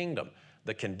of the kingdom.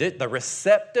 The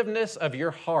receptiveness of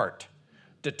your heart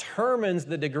determines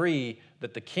the degree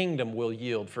that the kingdom will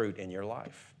yield fruit in your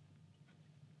life.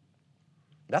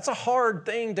 That's a hard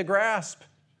thing to grasp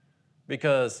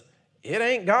because it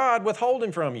ain't God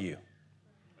withholding from you.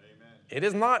 Amen. It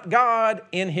is not God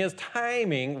in his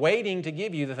timing waiting to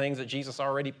give you the things that Jesus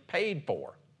already paid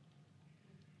for.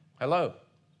 Hello?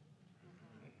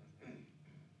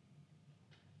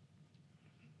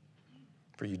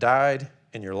 For you died,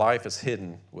 and your life is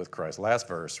hidden with Christ. Last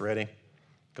verse, ready?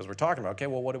 Because we're talking about, okay,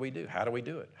 well, what do we do? How do we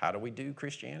do it? How do we do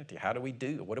Christianity? How do we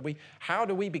do? How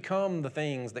do we become the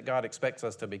things that God expects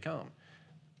us to become?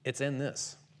 It's in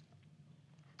this.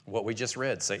 What we just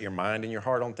read, set your mind and your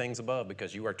heart on things above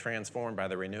because you are transformed by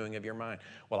the renewing of your mind.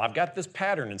 Well, I've got this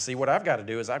pattern, and see, what I've got to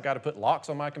do is I've got to put locks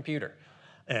on my computer.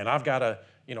 And I've got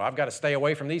to stay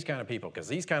away from these kind of people because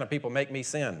these kind of people make me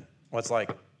sin. Well, it's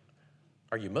like,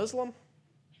 are you Muslim?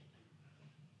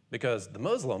 Because the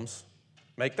Muslims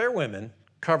make their women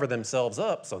cover themselves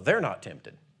up so they're not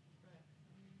tempted.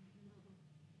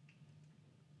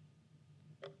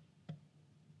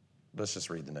 Let's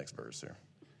just read the next verse here.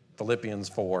 Philippians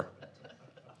 4.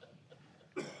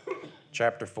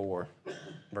 Chapter 4,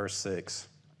 verse 6.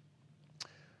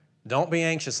 Don't be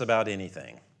anxious about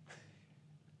anything.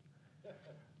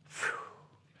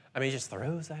 I mean, he just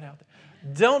throws that out there.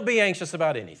 Don't be anxious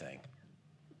about anything.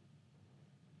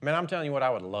 Man, I'm telling you what, I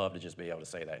would love to just be able to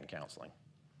say that in counseling.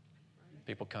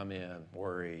 People come in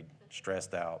worried,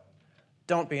 stressed out.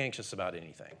 Don't be anxious about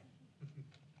anything.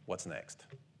 What's next?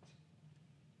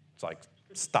 It's like,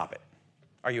 stop it.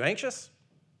 Are you anxious?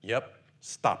 Yep.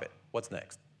 Stop it. What's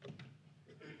next?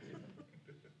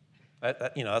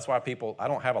 That's why I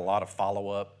don't have a lot of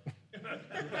follow-up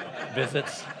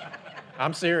visits.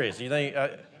 I'm serious. You think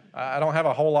I don't have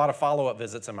a whole lot of follow-up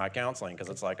visits in my counseling because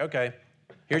it's like, okay,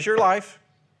 here's your life.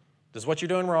 This is what you're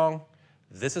doing wrong.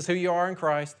 This is who you are in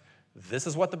Christ. This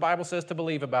is what the Bible says to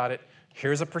believe about it.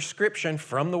 Here's a prescription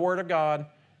from the Word of God.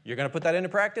 You're going to put that into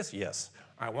practice? Yes.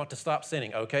 I want to stop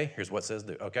sinning. Okay, here's what it says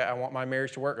do. Okay, I want my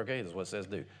marriage to work. Okay, this is what it says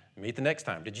do. Meet the next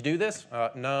time. Did you do this?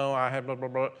 No, I had blah, blah,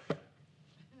 blah.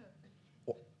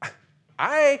 Well,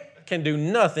 I can do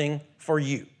nothing for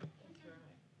you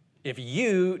if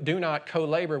you do not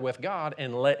co-labor with God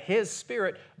and let His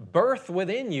Spirit birth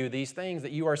within you these things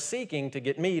that you are seeking to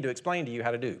get me to explain to you how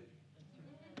to do.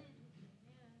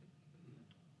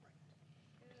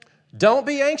 Don't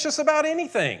be anxious about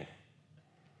anything,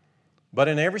 but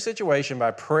in every situation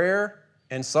by prayer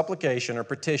and supplication or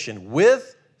petition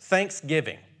with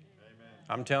thanksgiving. Amen.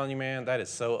 I'm telling you, man, that is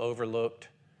so overlooked.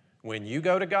 When you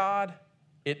go to God,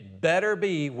 it better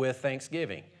be with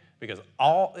thanksgiving. Because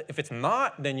if it's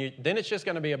not, then it's just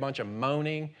going to be a bunch of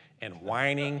moaning and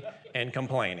whining and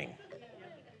complaining.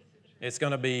 It's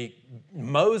going to be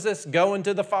Moses going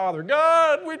to the Father,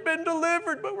 God, we've been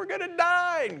delivered, but we're going to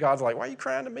die. And God's like, why are you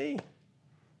crying to me?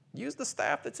 Use the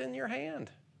staff that's in your hand.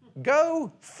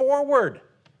 Go forward.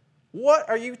 What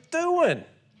are you doing?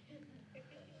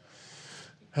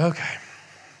 Okay.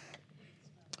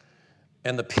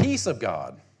 And the peace of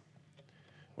God,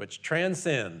 which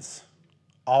transcends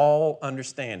all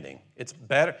understanding. It's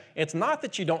better. It's not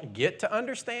that you don't get to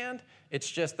understand. It's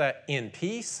just that in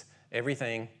peace,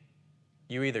 everything,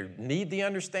 you either need the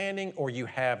understanding or you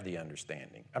have the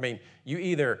understanding. I mean, you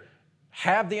either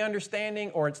have the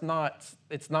understanding or it's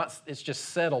just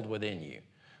settled within you.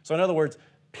 So in other words,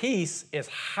 peace is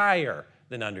higher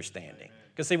than understanding.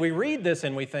 Because see, we read this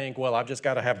and we think, well, I've just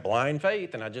got to have blind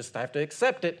faith and I just have to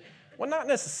accept it. Well, not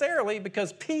necessarily,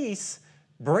 because peace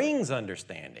brings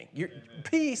understanding.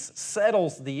 Peace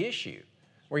settles the issue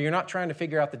where you're not trying to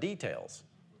figure out the details.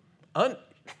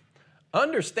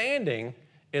 Understanding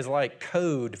is like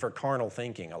code for carnal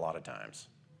thinking a lot of times.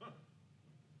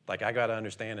 Like, I got to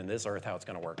understand in this earth how it's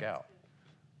going to work out.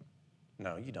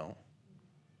 No, you don't.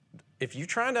 If you're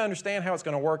trying to understand how it's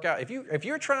going to work out, if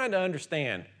you're trying to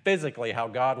understand physically how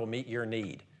God will meet your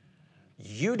need,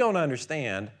 you don't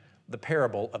understand the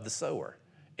parable of the sower.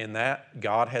 In that,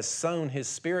 God has sown His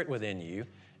Spirit within you,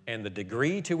 and the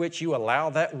degree to which you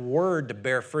allow that word to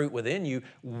bear fruit within you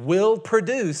will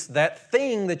produce that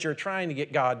thing that you're trying to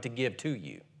get God to give to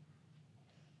you.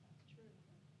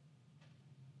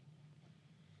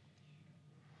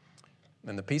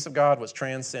 And the peace of God, which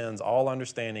transcends all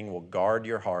understanding, will guard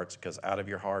your hearts, because out of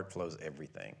your heart flows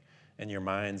everything. And your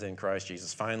minds in Christ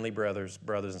Jesus. Finally, brothers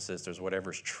and sisters,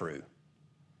 whatever's true.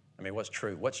 I mean, what's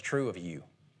true? What's true of you?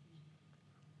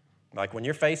 Like when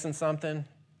you're facing something,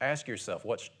 ask yourself,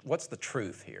 what's the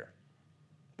truth here?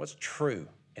 What's true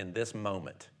in this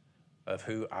moment of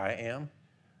who I am,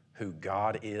 who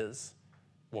God is?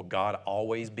 Will God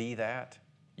always be that?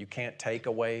 You can't take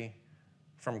away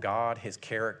from God His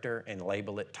character and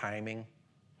label it timing.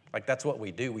 Like that's what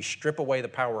we do. We strip away the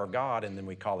power of God and then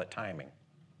we call it timing.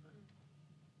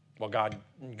 Well,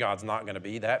 God's not going to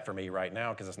be that for me right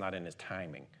now because it's not in His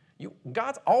timing.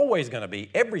 God's always going to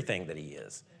be everything that He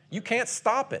is. You can't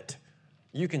stop it.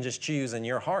 You can just choose in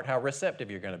your heart how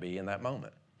receptive you're going to be in that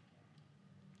moment.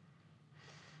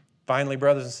 Finally,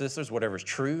 brothers and sisters, whatever is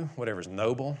true, whatever is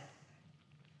noble,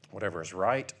 whatever is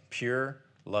right, pure,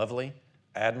 lovely,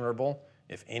 admirable,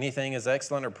 if anything is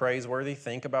excellent or praiseworthy,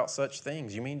 think about such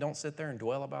things. You mean don't sit there and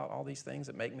dwell about all these things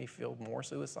that make me feel more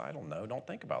suicidal? No, don't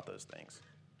think about those things.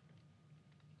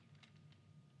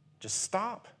 Just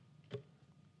stop.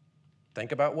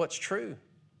 Think about what's true.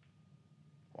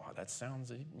 Wow, that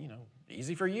sounds,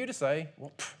 easy for you to say.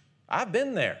 Well, I've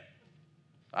been there.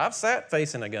 I've sat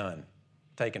facing a gun,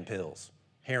 taking pills,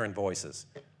 hearing voices.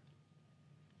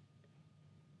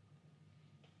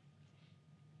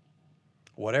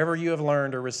 Whatever you have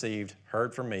learned or received,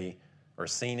 heard from me, or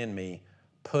seen in me,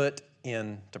 put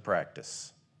into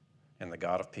practice, and the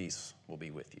God of peace will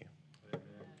be with you. Amen.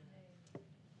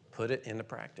 put it into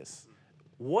practice.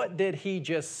 What did he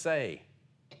just say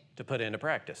to put into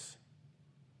practice?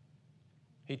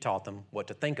 He taught them what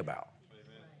to think about.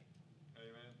 Amen.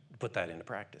 Put that into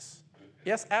practice.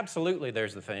 Yes, absolutely,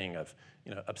 there's the thing of,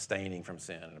 abstaining from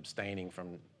sin and abstaining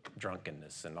from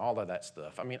drunkenness and all of that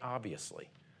stuff. I mean, obviously.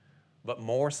 But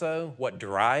more so, what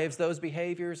drives those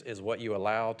behaviors is what you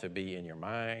allow to be in your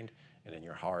mind and in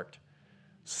your heart.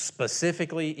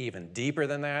 Specifically, even deeper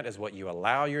than that, is what you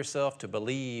allow yourself to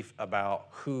believe about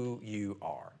who you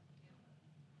are.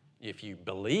 If you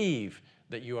believe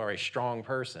that you are a strong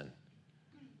person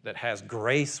that has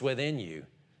grace within you,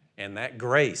 and that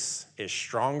grace is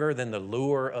stronger than the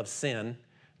lure of sin,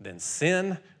 then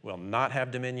sin will not have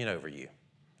dominion over you.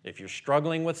 If you're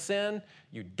struggling with sin,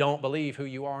 you don't believe who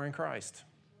you are in Christ.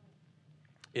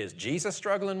 Is Jesus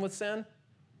struggling with sin?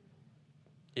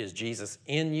 Is Jesus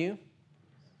in you?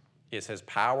 Is his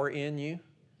power in you?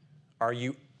 Are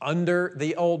you under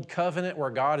the old covenant where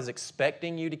God is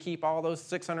expecting you to keep all those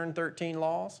 613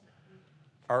 laws?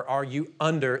 Or are you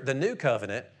under the new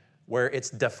covenant where it's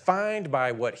defined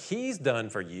by what he's done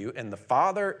for you, and the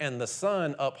Father and the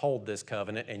Son uphold this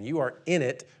covenant, and you are in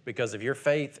it because of your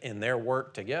faith in their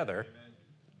work together? Amen.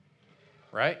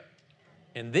 Right?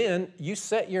 And then you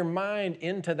set your mind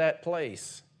into that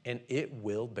place, and it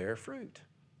will bear fruit.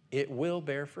 It will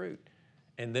bear fruit.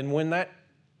 And then when that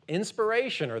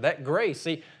inspiration or that grace,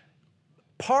 see,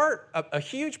 a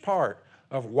huge part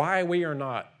of why we are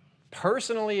not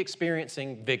personally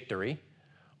experiencing victory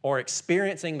or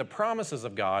experiencing the promises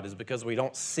of God is because we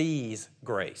don't seize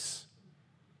grace.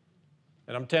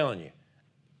 And I'm telling you,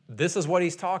 this is what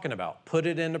he's talking about. Put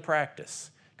it into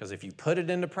practice. Because if you put it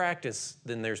into practice,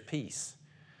 then there's peace.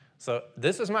 So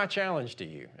this is my challenge to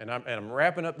you. And I'm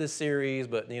wrapping up this series,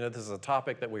 but this is a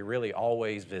topic that we really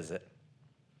always visit.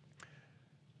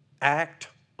 Act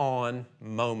on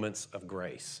moments of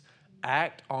grace.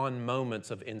 Act on moments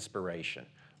of inspiration.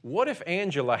 What if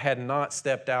Angela had not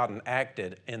stepped out and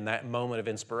acted in that moment of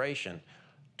inspiration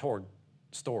toward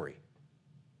Story?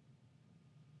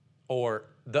 Or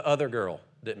the other girl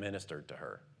that ministered to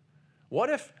her? What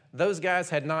if those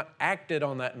guys had not acted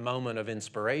on that moment of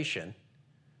inspiration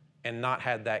and not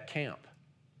had that camp?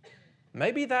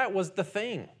 Maybe that was the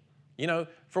thing.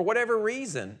 For whatever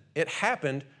reason, it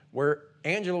happened where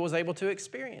Angela was able to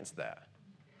experience that.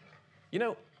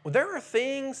 There are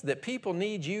things that people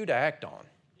need you to act on.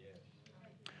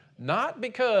 Not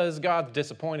because God's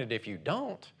disappointed if you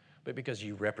don't, but because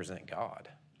you represent God.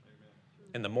 Amen.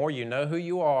 And the more you know who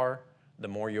you are, the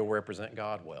more you'll represent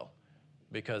God well.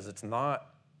 Because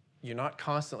you're not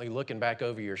constantly looking back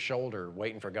over your shoulder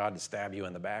waiting for God to stab you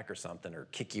in the back or something or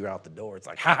kick you out the door. It's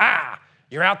like, ha-ha,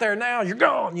 you're out there now, you're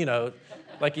gone,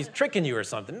 like he's tricking you or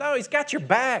something. No, he's got your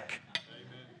back.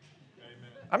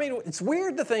 Amen. I mean, it's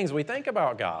weird the things we think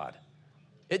about God.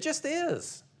 It just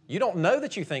is. You don't know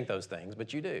that you think those things,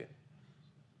 but you do.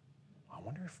 I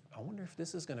wonder if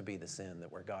this is going to be the sin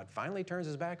that where God finally turns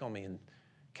his back on me and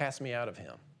casts me out of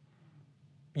him.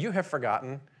 You have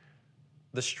forgotten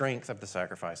the strength of the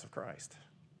sacrifice of Christ.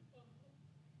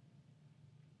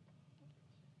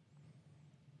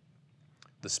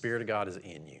 The Spirit of God is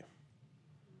in you.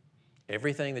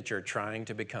 Everything that you're trying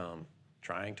to become,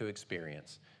 trying to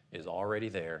experience, is already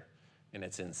there, and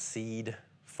it's in seed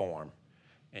form.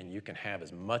 And you can have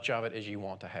as much of it as you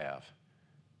want to have.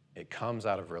 It comes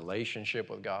out of relationship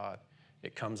with God.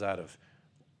 It comes out of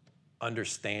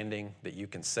understanding that you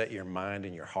can set your mind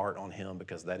and your heart on him,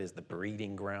 because that is the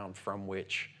breeding ground from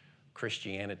which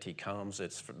Christianity comes.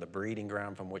 It's the breeding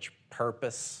ground from which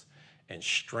purpose and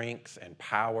strength and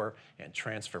power and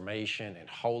transformation and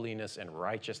holiness and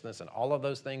righteousness and all of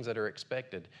those things that are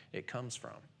expected, it comes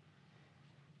from.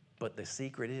 But the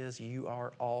secret is you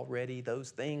are already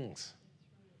those things.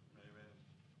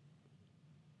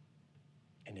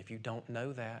 And if you don't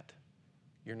know that,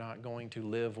 you're not going to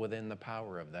live within the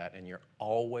power of that, and you're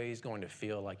always going to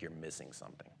feel like you're missing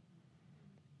something.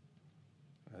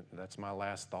 That's my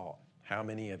last thought. How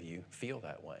many of you feel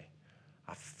that way?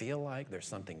 I feel like there's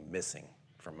something missing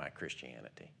from my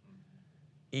Christianity.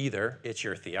 Either it's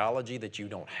your theology that you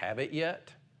don't have it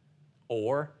yet,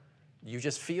 or you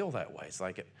just feel that way. It's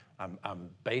like I'm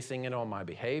basing it on my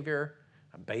behavior.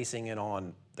 I'm basing it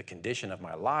on the condition of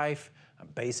my life. I'm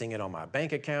basing it on my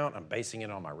bank account. I'm basing it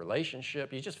on my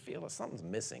relationship. You just feel that something's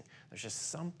missing. There's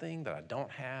just something that I don't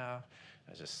have.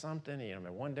 There's just something,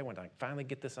 one day when I finally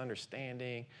get this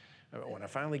understanding, when I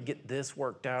finally get this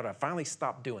worked out, I finally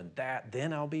stop doing that,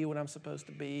 then I'll be what I'm supposed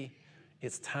to be.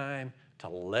 It's time to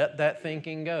let that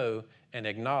thinking go and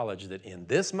acknowledge that in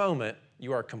this moment,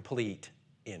 you are complete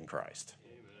in Christ.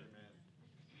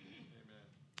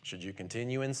 Should you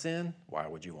continue in sin? Why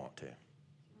would you want to? Does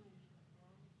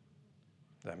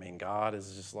that mean God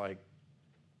is just like,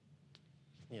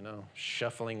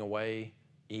 shuffling away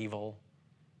evil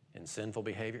and sinful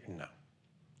behavior? No.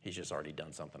 He's just already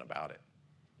done something about it,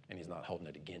 and he's not holding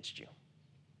it against you.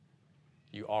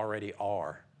 You already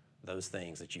are those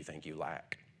things that you think you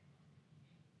lack.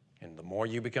 And the more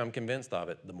you become convinced of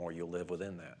it, the more you'll live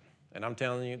within that. And I'm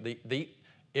telling you,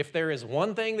 if there is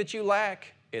one thing that you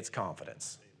lack, it's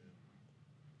confidence.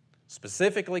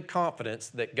 Specifically, confidence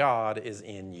that God is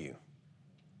in you,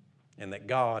 and that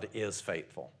God is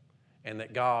faithful, and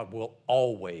that God will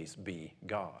always be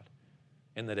God,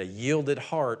 and that a yielded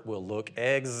heart will look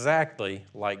exactly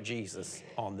like Jesus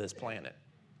on this planet.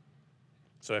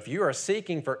 So if you are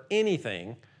seeking for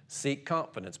anything, seek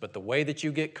confidence. But the way that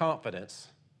you get confidence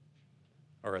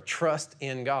or a trust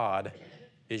in God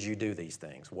is you do these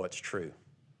things, what's true.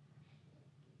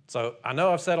 So I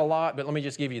know I've said a lot, but let me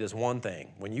just give you this one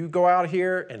thing. When you go out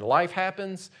here and life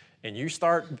happens and you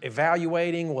start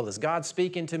evaluating, well, is God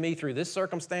speaking to me through this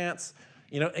circumstance?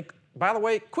 By the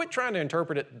way, quit trying to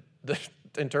interpret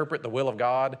the will of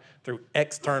God through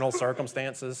external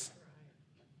circumstances.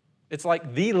 It's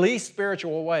like the least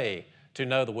spiritual way to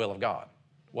know the will of God.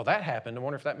 Well, that happened. I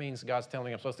wonder if that means God's telling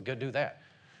me I'm supposed to go do that.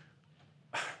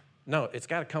 No, it's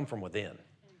got to come from within.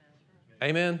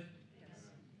 Amen?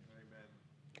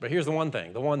 But here's the one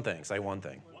thing. Say one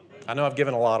thing. I know I've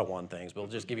given a lot of one things, but I'll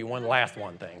just give you one last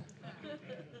one thing.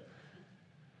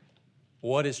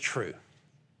 What is true?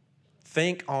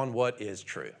 Think on what is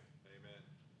true.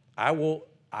 I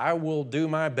will do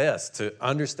my best to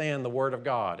understand the Word of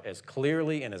God as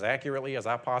clearly and as accurately as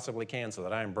I possibly can so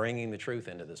that I am bringing the truth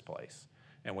into this place.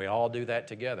 And we all do that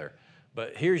together.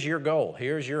 But here's your goal.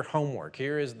 Here's your homework.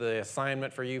 Here is the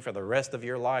assignment for you for the rest of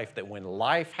your life, that when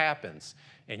life happens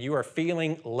and you are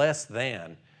feeling less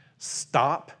than,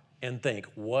 stop and think,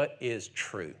 what is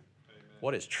true? Amen.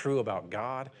 What is true about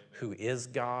God? Amen. Who is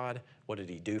God? What did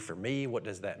He do for me? What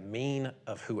does that mean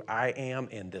of who I am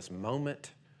in this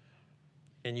moment?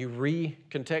 And you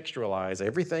recontextualize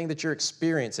everything that you're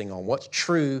experiencing on what's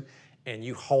true, and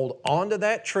you hold on to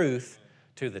that truth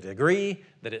to the degree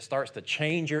that it starts to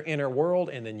change your inner world,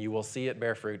 and then you will see it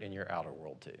bear fruit in your outer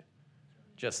world too.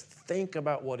 Just think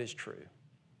about what is true,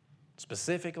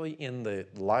 specifically in the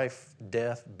life,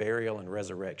 death, burial, and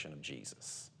resurrection of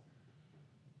Jesus.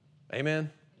 Amen?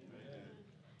 Amen.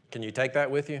 Can you take that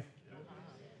with you?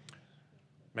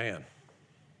 Man,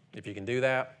 if you can do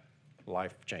that,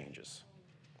 life changes.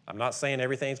 I'm not saying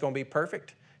everything's going to be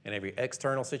perfect and every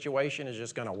external situation is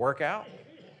just going to work out,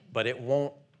 but it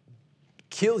won't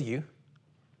kill you.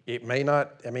 It may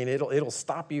not, it'll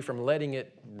stop you from letting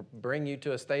it bring you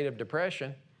to a state of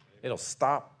depression. It'll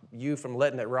stop you from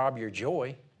letting it rob your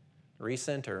joy.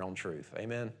 Recenter on truth.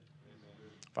 Amen.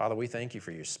 Father, we thank you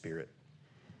for your Spirit.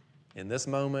 In this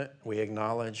moment, we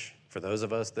acknowledge, for those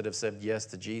of us that have said yes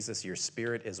to Jesus, your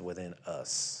Spirit is within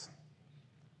us.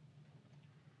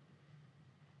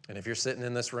 And if you're sitting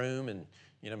in this room and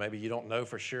maybe you don't know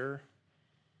for sure,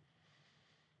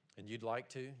 and you'd like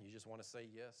to, you just want to say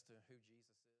yes to who Jesus is.